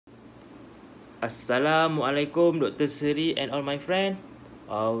Assalamualaikum Dr. Seri and all my friend.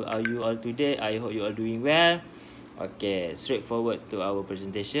 How are you all today? I hope you all doing well. Okay, straightforward to our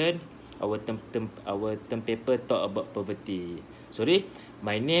presentation. Our term paper talk about poverty. Sorry,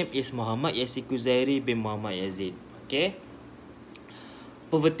 my name is Muhammad Yasin Kuzairi bin Muhammad Yazid. Okay,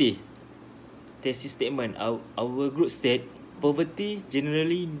 poverty. Thesis statement. Our group said poverty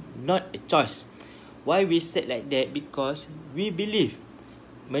generally not a choice. Why we said like that? Because we believe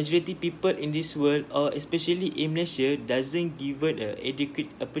majority people in this world, or especially in Malaysia, doesn't given a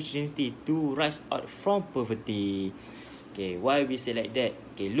adequate opportunity to rise out from poverty. Okay, why we say like that?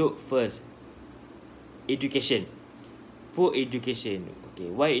 Okay, look first, education. Poor education.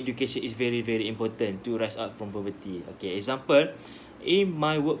 Okay, why education is very important to rise out from poverty? Okay, example, in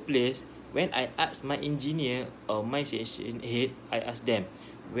my workplace, when I ask my engineer or my section head, I ask them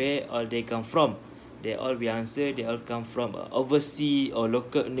where all they come from. They all be answer, they all come from overseas or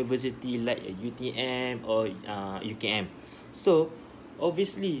local university like UTM or UKM. So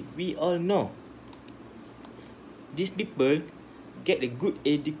obviously we all know these people get a good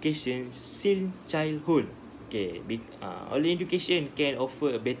education since childhood. Okay, only education can offer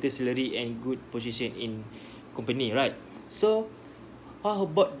a better salary and good position in company, right? So how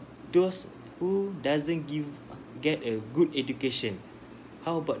about those who doesn't get a good education?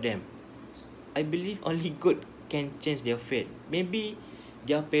 How about them? I believe only God can change their fate. Maybe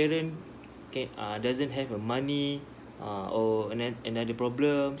their parent doesn't have money or another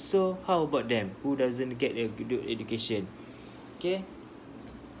problem. So how about them who doesn't get a good education? Okay,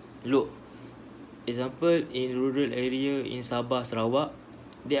 look, example in rural area in Sabah, Sarawak,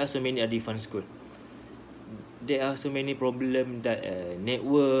 there are so many different school. There are so many problem that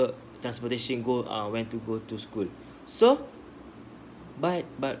network, transportation when to go to school. So, but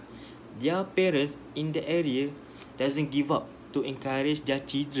their parents in the area doesn't give up to encourage their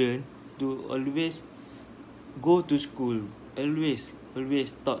children to always go to school, always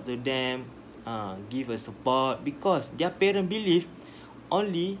talk to them, give a support, because their parent believe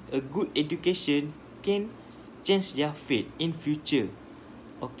only a good education can change their fate in future.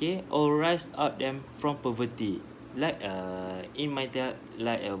 Okay, or rise out them from poverty. Like Van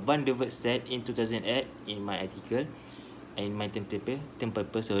der Wert said in 2008 in my article, in my term paper,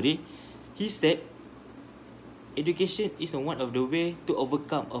 sorry. He said education is one of the way to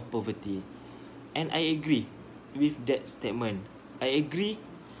overcome of poverty, and I agree with that statement. I agree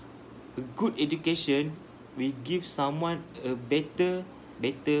a good education will give someone a better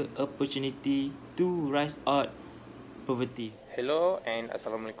opportunity to rise out poverty. Hello and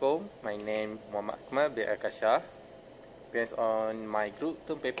Assalamualaikum. My name Muhammad Akmal bin Al-Kashaf. Based on my group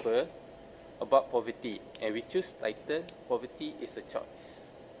term paper about poverty, and we choose title Poverty is a Choice,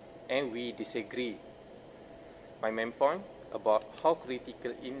 and we disagree. My main point about how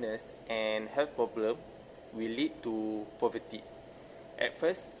critical illness and health problem will lead to poverty. At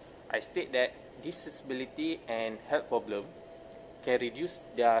first, I state that disability and health problem can reduce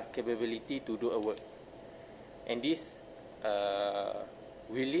their capability to do a work, and this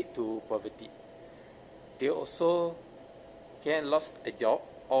will lead to poverty. They also can lose a job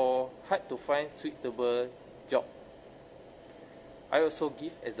or hard to find suitable job. I also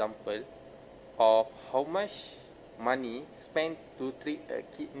give example of how much money spent to treat a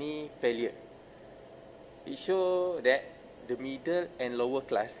kidney failure. It shows that the middle and lower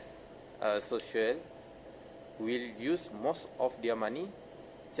class social will use most of their money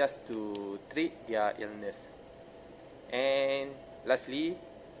just to treat their illness. And lastly,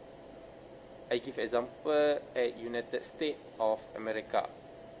 I give example at United States of America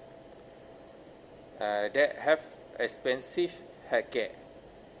that have expensive healthcare,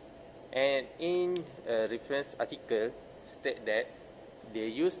 and in a reference article state that they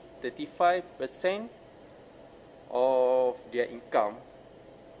use 35% of their income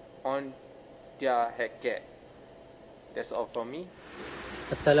on their healthcare. That's all from me.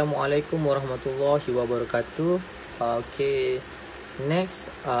 Assalamualaikum warahmatullahi wabarakatuh. Okay,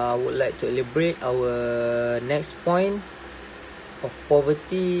 next I would like to elaborate our next point of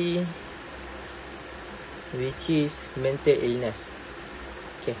poverty, which is mental illness.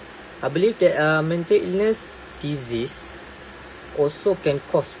 Okay, I believe that mental illness disease also can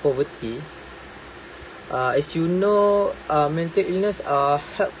cause poverty. As you know, mental illness are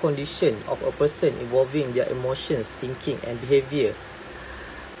health condition of a person involving their emotions, thinking and behavior.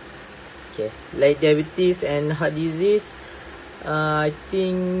 Okay, like diabetes and heart disease, I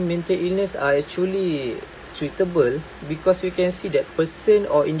think mental illness are actually treatable, because we can see that person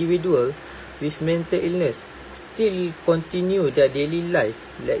or individual with mental illness still continue their daily life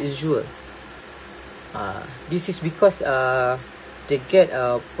like usual. This is because they get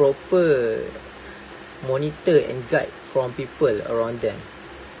a proper monitor and guide from people around them.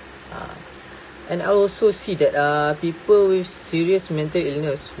 And I also see that people with serious mental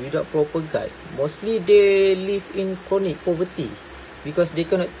illness without proper guide, mostly they live in chronic poverty because they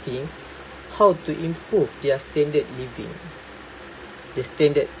cannot think how to improve their standard living, the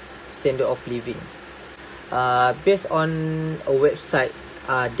standard of living. Based on a website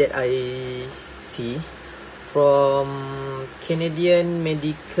that I see from Canadian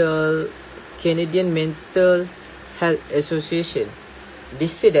Mental Health Association, they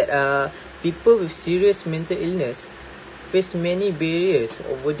say that people with serious mental illness face many barriers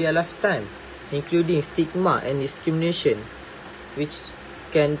over their lifetime, including stigma and discrimination, which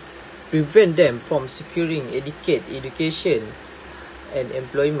can prevent them from securing education and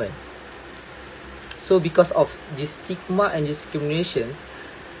employment. So because of this stigma and discrimination,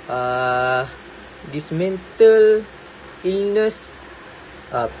 this mental illness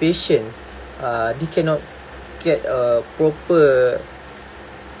patient, they cannot get a proper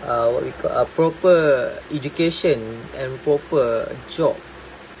proper education and proper job.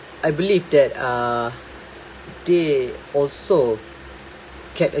 I believe that they also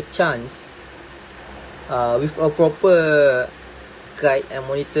get a chance with a proper guide and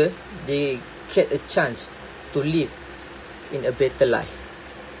monitor. They get a chance to live in a better life.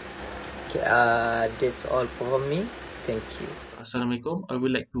 Okay, that's all from me. Thank you. Assalamualaikum. I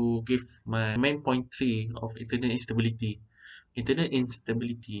would like to give my main point 3 of internet instability. Internet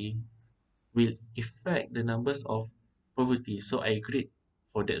instability will affect the numbers of poverty. So I agree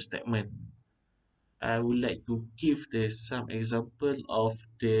for that statement. I would like to give some example of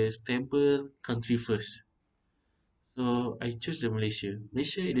the stable country first. So I choose Malaysia.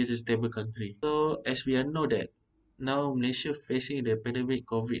 Malaysia is a stable country. So as we all know that now Malaysia facing the pandemic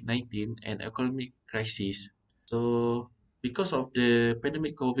COVID-19 and economic crisis. So because of the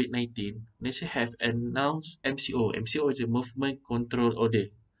pandemic COVID-19, Malaysia have announced MCO. MCO is a Movement Control Order.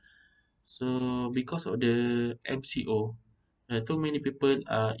 So because of the MCO, too many people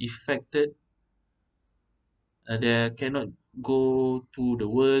are affected. They cannot go to the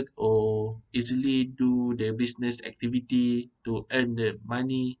work or easily do the business activity to earn the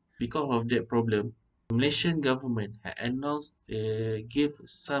money. Because of that problem, the Malaysian government had announced give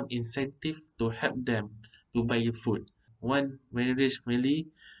some incentive to help them to buy food. One marriage family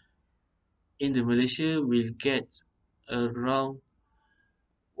in the Malaysia will get around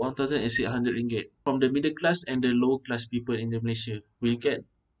 1,600 ringgit. From the middle class and the low class people in the Malaysia will get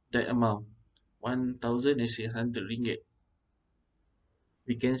that amount, 1,600 ringgit.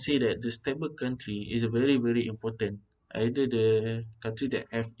 We can say that the stable country is very, very important. Either the country that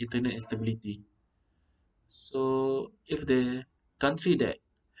have internet instability. So if the country that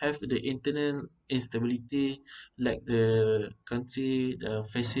have the internal instability, like the country that are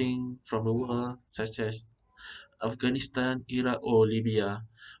facing from the war, such as Afghanistan, Iraq, or Libya,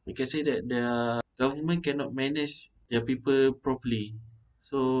 we can say that their government cannot manage their people properly.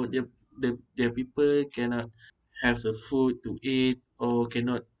 So their people cannot have the food to eat or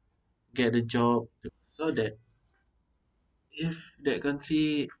cannot get a job. So that if that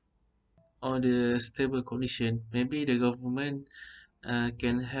country on the stable condition, maybe the government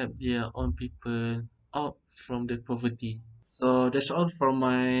can help their own people out from the poverty. So that's all from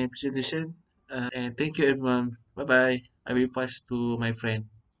my presentation. And thank you everyone. Bye bye. I will pass to my friend.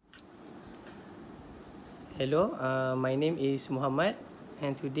 Hello, my name is Muhammad,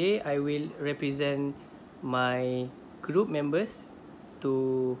 and today I will represent my group members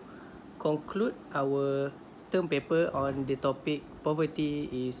to conclude our term paper on the topic poverty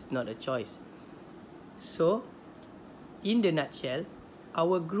is not a choice. So, in the nutshell,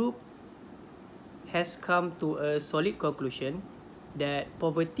 our group has come to a solid conclusion that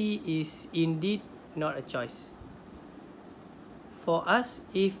poverty is indeed not a choice. For us,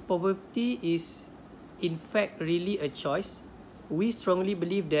 if poverty is in fact really a choice, we strongly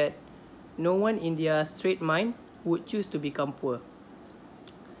believe that no one in their straight mind would choose to become poor.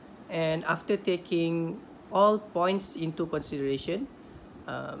 And after taking all points into consideration,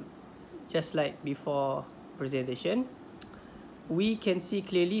 just like before presentation, we can see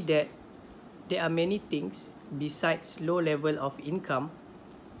clearly that there are many things besides low level of income,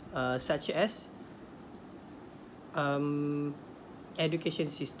 such as education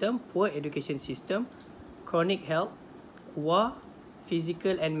system, poor education system, chronic health, war,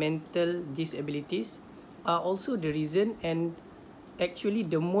 physical and mental disabilities are also the reason and actually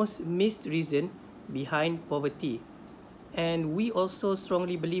the most missed reason behind poverty. And we also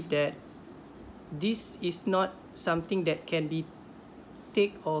strongly believe that this is not something that can be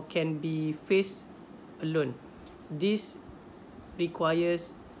take or can be faced alone. This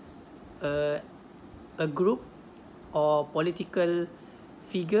requires a a group or political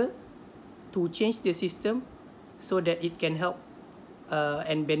figure to change the system so that it can help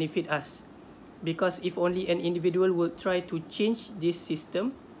and benefit us. Because if only an individual will try to change this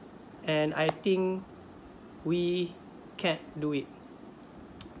system, and I think we can't do it.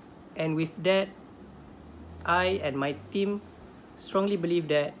 And with that, I and my team strongly believe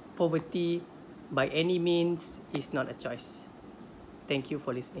that poverty by any means is not a choice. Thank you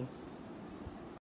for listening.